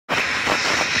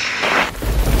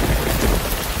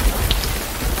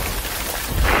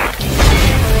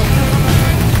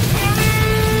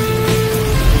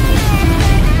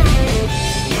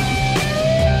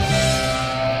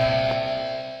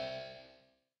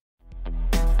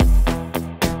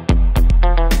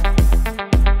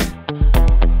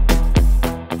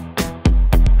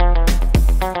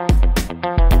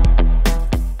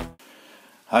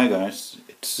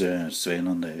Svein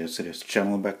on the SRS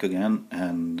channel back again,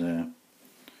 and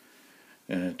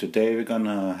today we're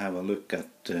gonna have a look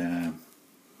at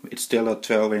it's still a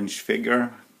 12-inch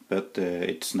figure, but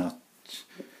it's not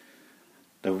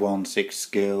the 1/6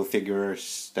 scale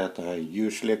figures that I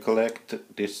usually collect.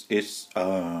 This is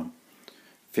a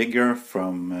figure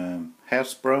from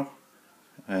Hasbro.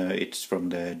 It's from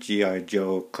the G.I.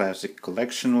 Joe Classic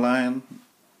Collection line,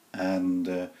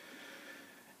 and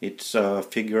it's a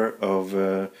figure of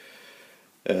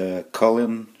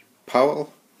Colin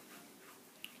Powell.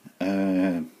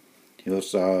 He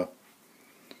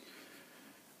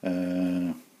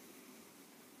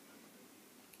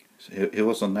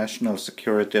was a national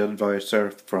security advisor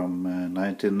from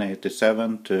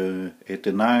 1987 to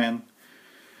 89,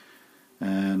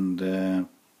 and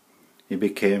he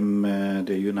became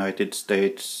the United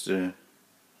States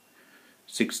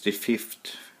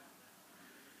 65th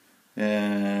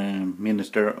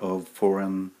Minister of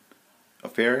Foreign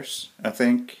Affairs, I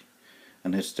think,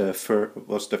 and was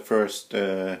the first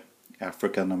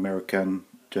African American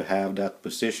to have that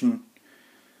position.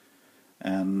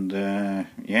 And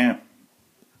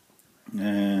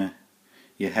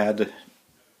he had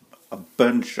a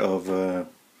bunch of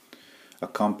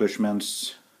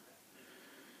accomplishments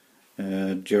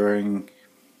during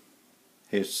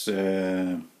his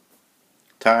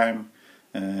time.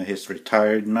 He's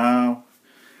retired now,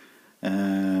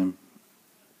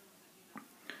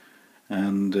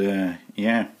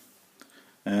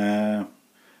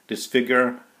 this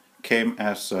figure came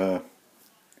as a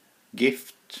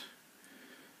gift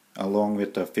along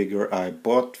with a figure I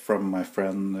bought from my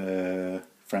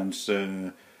friends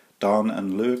Don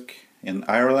and Luke in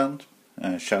Ireland.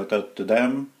 Shout out to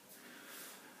them.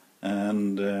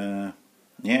 And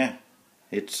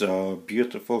it's a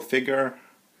beautiful figure,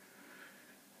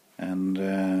 and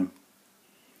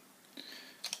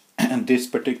this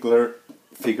particular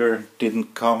figure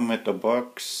didn't come with a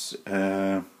box.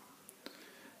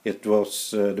 It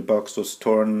was the box was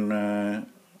torn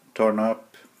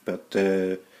up, but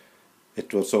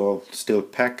it was all still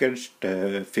packaged.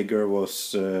 The figure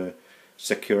was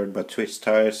secured by twist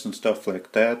ties and stuff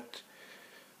like that,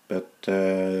 but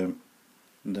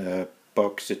the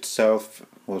box itself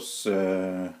was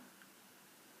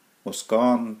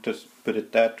gone, to put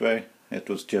it that way. It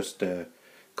was just the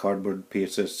cardboard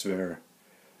pieces where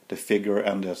the figure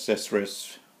and the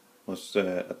accessories was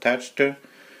attached to.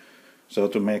 So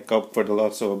to make up for the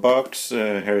loss of a box,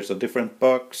 here's a different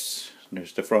box.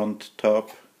 There's the front,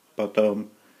 top, bottom,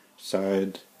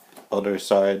 side, other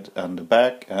side, and the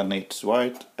back, and it's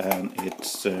white, and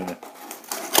it's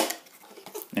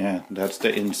that's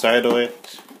the inside of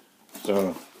it.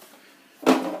 So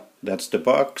that's the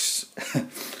box,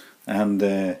 and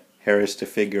here is the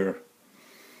figure,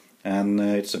 and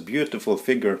it's a beautiful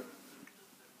figure,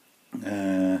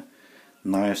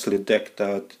 nicely decked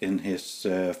out in his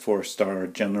 4-star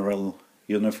general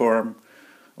uniform,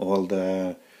 all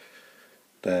the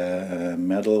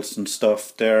medals and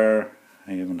stuff there.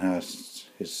 He even has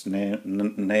his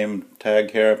name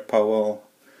tag here, Powell,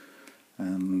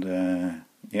 and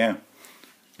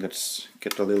let's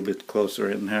get a little bit closer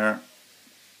in here.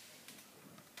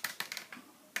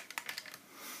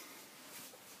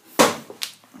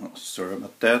 Oh, sorry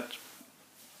about that.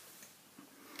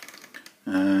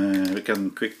 We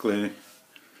can quickly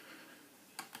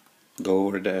go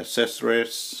over the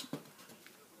accessories,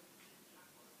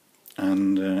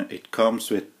 and it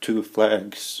comes with 2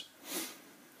 flags.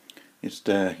 It's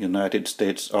the United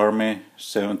States Army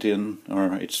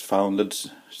it's founded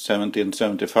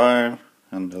 1775,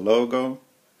 and the logo,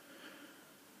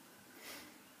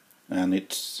 and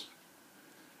it's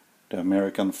the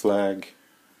American flag.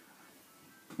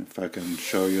 If I can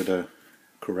show you the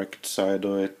correct side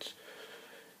of it,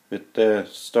 with the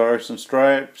stars and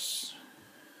stripes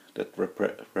that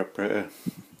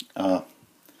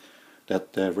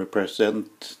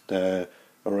represent the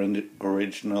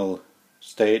original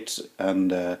states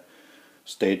and the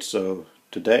states of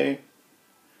today.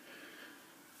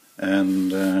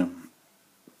 And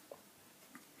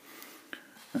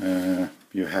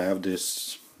you have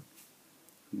this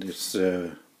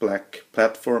black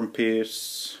platform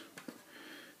piece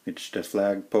which the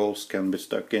flag poles can be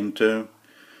stuck into.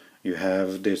 You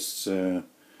have this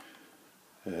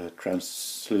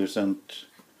translucent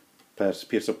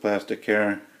piece of plastic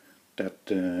here that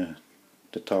the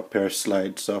top here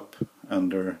slides up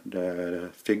under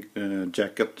the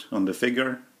jacket on the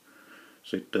figure,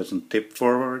 so it doesn't tip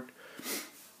forward.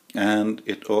 And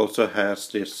it also has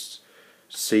this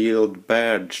sealed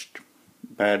badge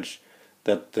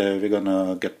that we're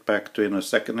gonna get back to in a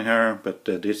second here, but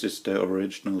this is the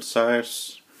original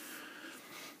size.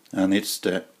 and it's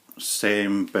the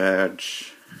same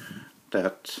badge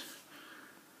that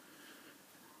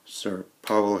Sir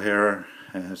Powell here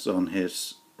has on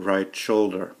his right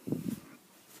shoulder.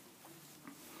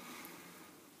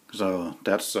 So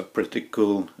that's a pretty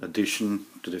cool addition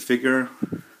to the figure.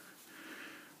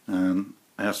 And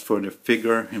as for the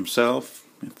figure himself,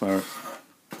 if I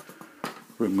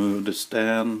remove the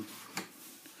stand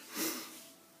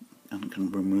and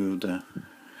can remove the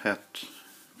hat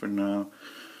for now,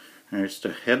 here's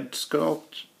the head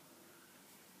sculpt.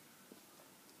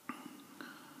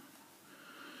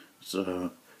 It's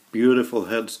a beautiful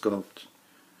head sculpt.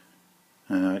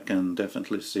 I can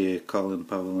definitely see Colin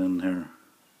Powell in here.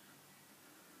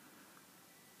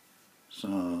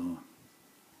 So,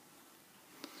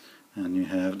 and you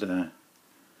have the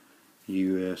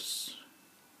US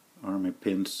Army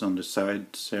pins on the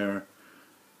sides here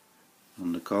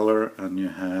on the collar, and you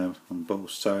have on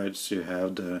both sides you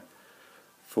have the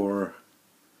 4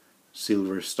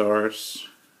 silver stars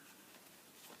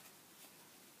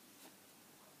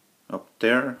up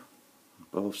there on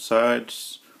both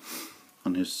sides.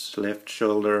 On his left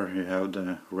shoulder you have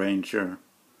the Ranger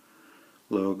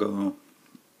logo,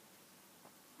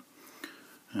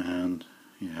 and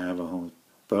you have a whole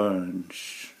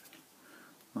bunch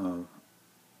of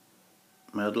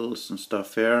medals and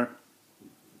stuff here.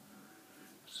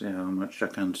 See how much I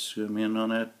can zoom in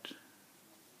on it.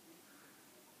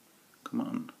 Come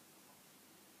on.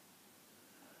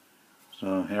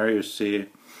 So here you see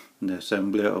the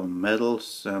assembly of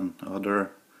medals and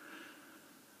other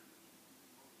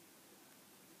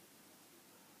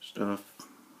stuff.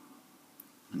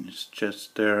 And his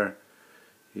chest there,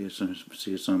 you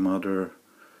see some other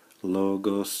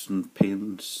logos and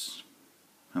pins.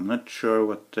 I'm not sure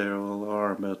what they all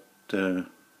are, but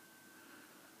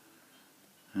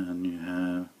and you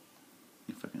have,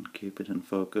 if I can keep it in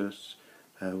focus,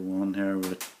 I have one here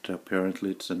with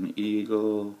apparently it's an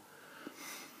eagle,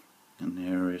 and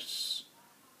here is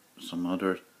some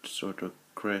other sort of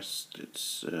crest.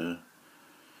 It's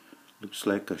looks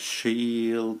like a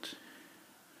shield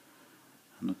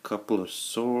and a couple of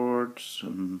swords,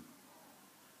 and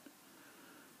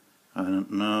I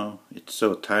don't know, it's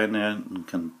so tiny and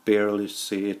can barely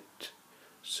see it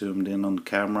zoomed in on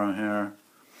camera here.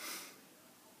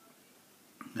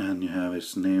 And you have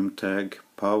his name tag,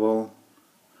 Powell.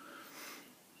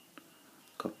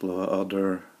 A couple of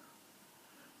other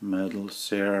medals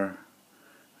here,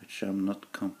 which I'm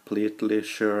not completely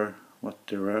sure what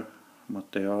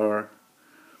they are.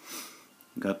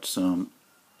 Got some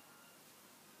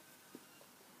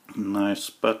nice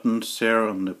buttons here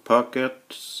on the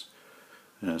pockets,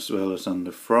 as well as on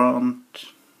the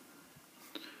front.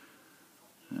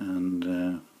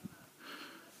 And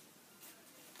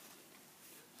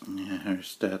yeah,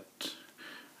 here's that.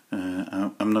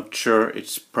 I'm not sure,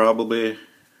 it's probably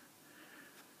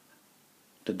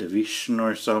the division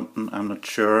or something. I'm not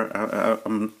sure. I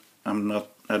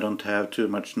don't have too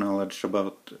much knowledge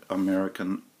about the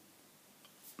American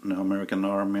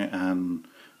Army and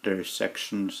their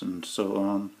sections and so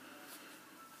on.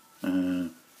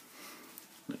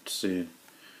 Let's see.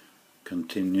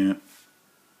 Continue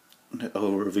the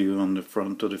overview on the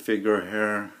front of the figure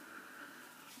here.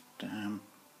 Damn.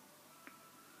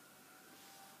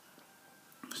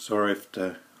 Sorry if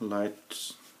the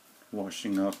light's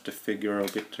washing out the figure a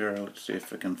bit here. Let's see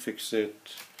if I can fix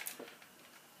it.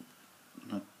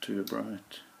 Not too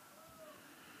bright.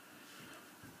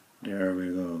 There we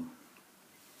go.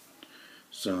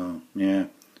 So yeah,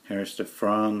 here's the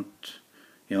front.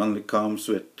 He only comes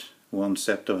with one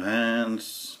set of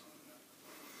hands.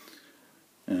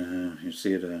 You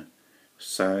see the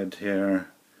side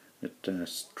here with the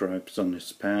stripes on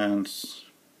his pants,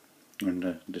 and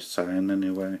the design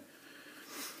anyway.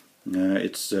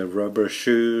 It's rubber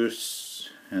shoes,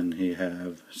 and he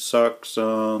have socks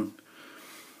on.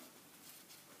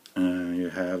 You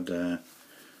have the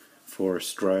 4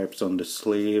 stripes on the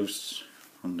sleeves,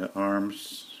 on the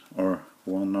arms, or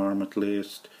one arm at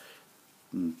least,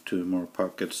 and 2 more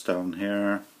pockets down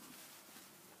here.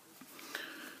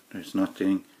 There's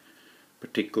nothing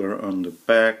particular on the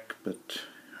back, but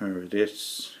here it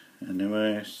is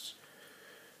anyways.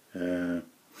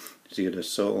 See the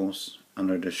soles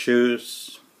under the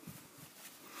shoes,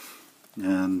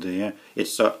 and yeah,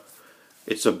 it's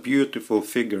a beautiful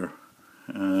figure.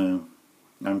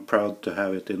 I'm proud to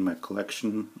have it in my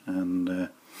collection, and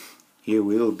he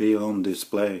will be on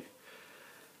display.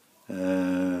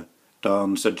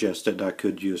 Don suggested I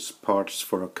could use parts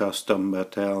for a custom,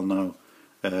 but hell no.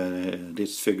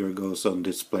 This figure goes on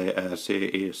display as he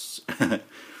is.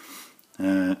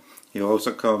 He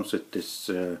also comes with this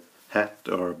hat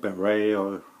or beret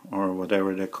or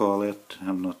whatever they call it.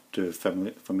 I'm not too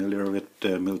familiar with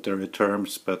military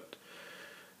terms, but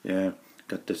yeah,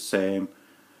 got the same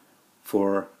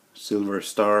 4 silver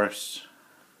stars.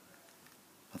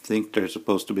 I think they're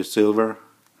supposed to be silver.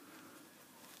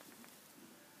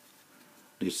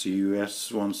 This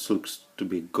US ones looks to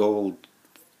be gold,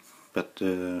 but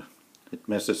it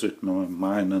messes with my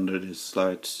mind under these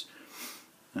lights,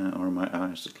 or my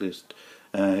eyes at least.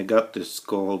 I got this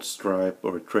gold stripe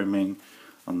or trimming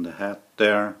on the hat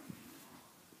there,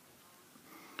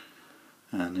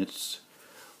 and it's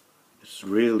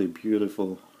really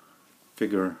beautiful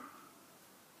figure.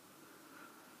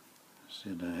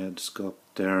 See the head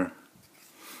sculpt there.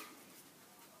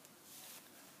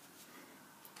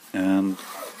 And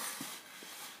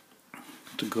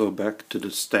to go back to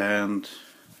the stand,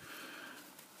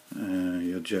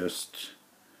 you just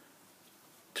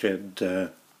thread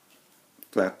the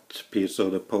flat piece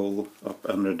of the pole up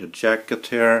under the jacket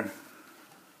here,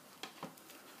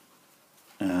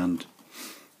 and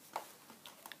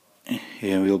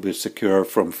he will be secure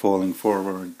from falling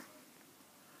forward.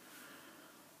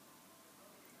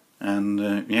 And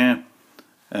yeah,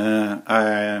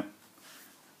 I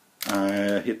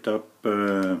hit up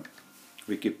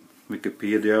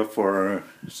Wikipedia for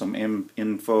some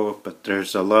info, but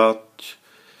there's a lot,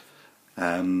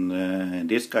 and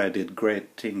this guy did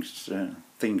great things,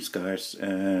 guys.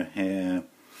 A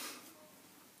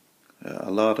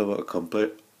lot of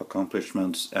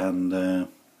accomplishments, and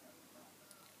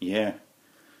yeah,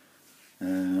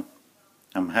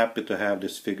 I'm happy to have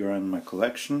this figure in my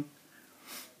collection,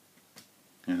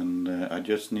 and I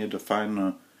just need to find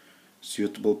a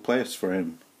suitable place for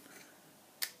him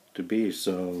to be.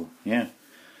 So yeah,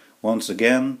 once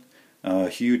again, a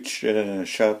huge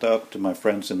shout out to my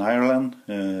friends in Ireland,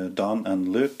 Don and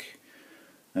Luke.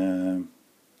 I'm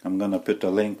gonna put a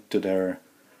link to their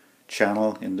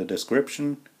channel in the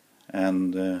description,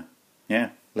 and yeah,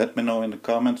 let me know in the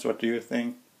comments what you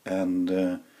think,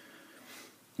 and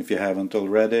if you haven't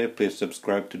already, please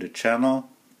subscribe to the channel,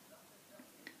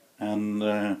 and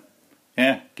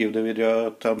yeah, give the video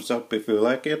a thumbs up if you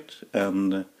like it,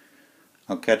 and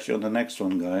I'll catch you on the next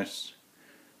one, guys.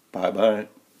 Bye bye.